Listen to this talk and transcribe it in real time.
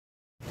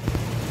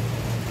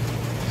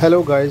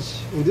Hello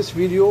guys, in this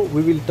video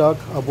we will talk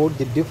about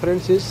the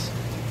differences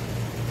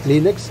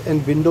Linux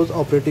and Windows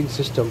operating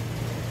system.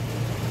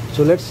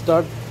 So let's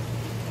start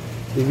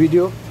the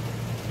video.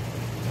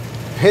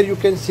 Here you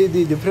can see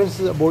the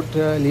differences about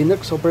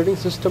Linux operating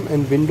system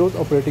and Windows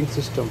operating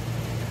system.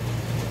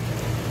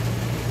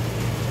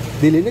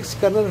 The Linux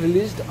kernel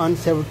released on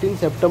 17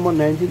 September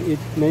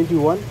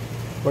 1991,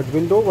 but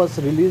Windows was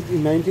released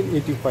in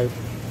 1985.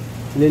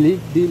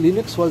 The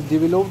Linux was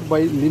developed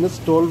by Linus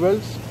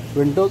Torvalds.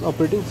 Windows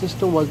operating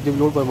system was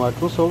developed by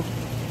Microsoft.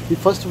 The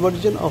first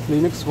version of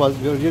Linux was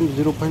version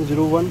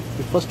 0.01.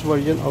 The first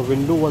version of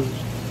Windows was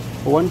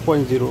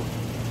 1.0.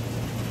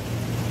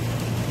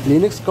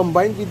 Linux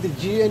combined with the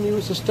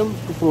GNU system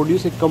to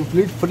produce a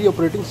complete free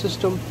operating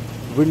system.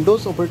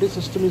 Windows operating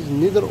system is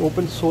neither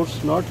open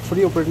source nor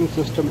free operating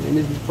system and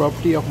is the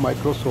property of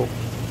Microsoft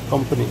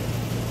company.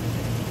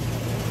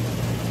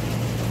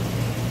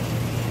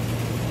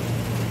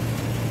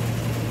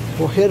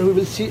 So here we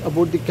will see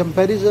about the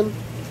comparison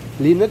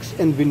Linux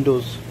and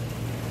Windows.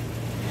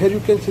 Here you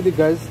can see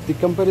the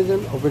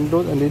comparison of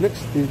Windows and Linux.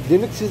 The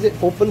Linux is an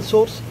open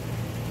source,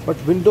 but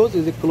Windows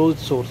is a closed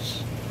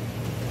source.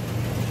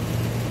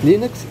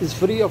 Linux is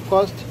free of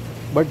cost,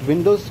 but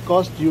Windows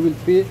cost you will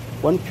pay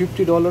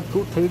 $150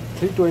 to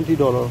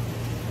 $320.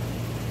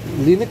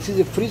 Linux is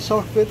a free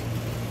software,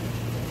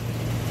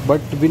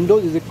 but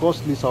Windows is a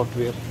costly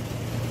software.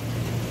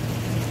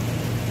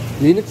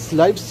 Linux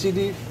live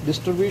CD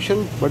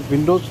distribution, but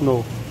Windows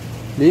no.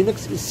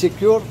 Linux is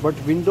secure, but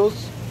Windows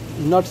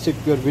is not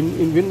secure.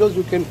 In Windows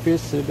you can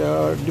face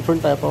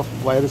different type of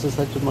viruses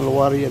such as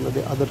malware and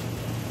the other.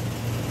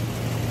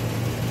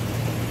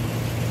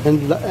 And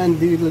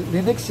the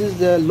Linux is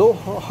the low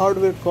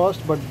hardware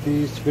cost, but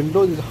this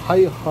Windows is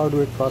high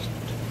hardware cost.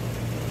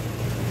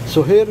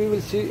 So here we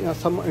will see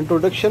some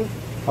introduction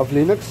of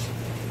Linux.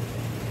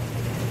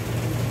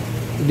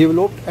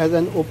 Developed as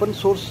an open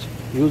source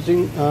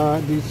using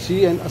the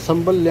C and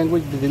assemble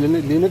language. The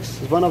Linux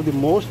is one of the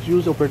most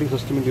used operating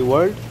system in the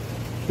world.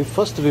 The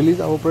first release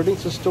of operating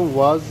system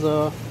was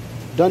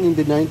done in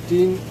the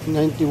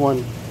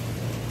 1991.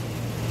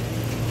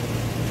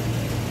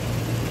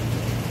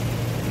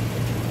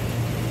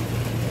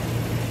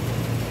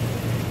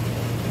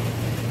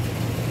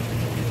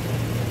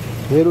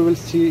 Here we will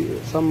see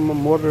some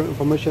more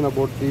information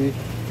about the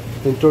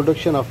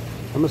introduction of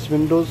MS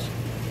Windows.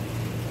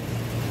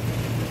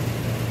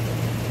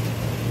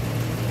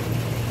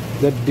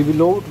 That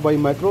developed by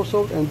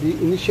Microsoft, and the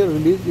initial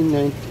release in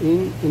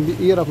the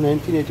year of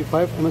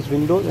 1985, MS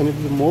Windows, and it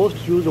is the most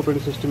used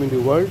operating system in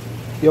the world.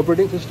 The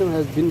operating system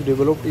has been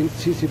developed in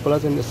C++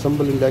 and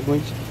assembly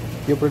language.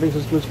 The operating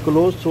system is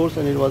closed source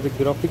and it was a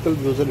graphical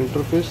user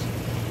interface.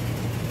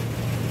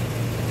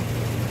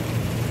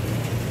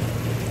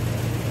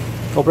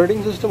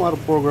 Operating system are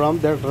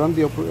programs that run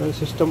the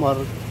system or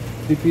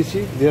the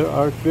PC. There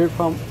are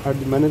platform at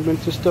the management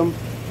system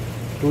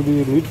to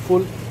the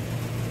needful.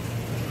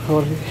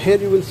 Here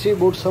you will see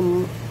about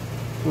some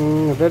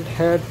Red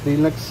Hat,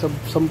 Linux,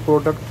 some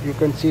product you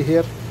can see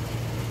here.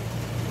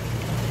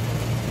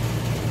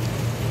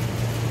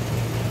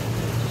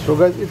 So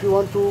guys, if you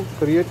want to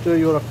create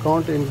your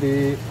account in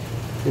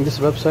this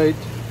website,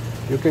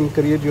 you can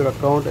create your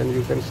account and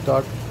you can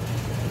start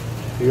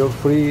your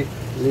free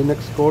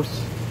Linux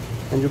course,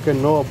 and you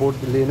can know about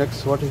the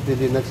Linux, what is the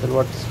Linux and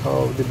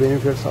how the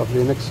benefits of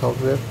Linux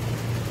software,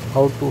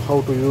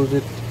 how to use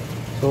it.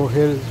 So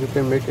here you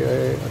can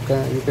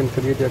you can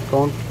create an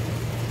account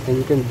and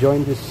you can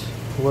join this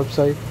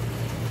website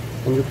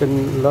and you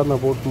can learn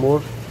about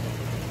more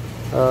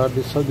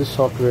this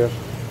software.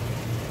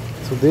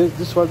 So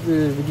this was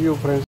the video,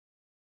 friends.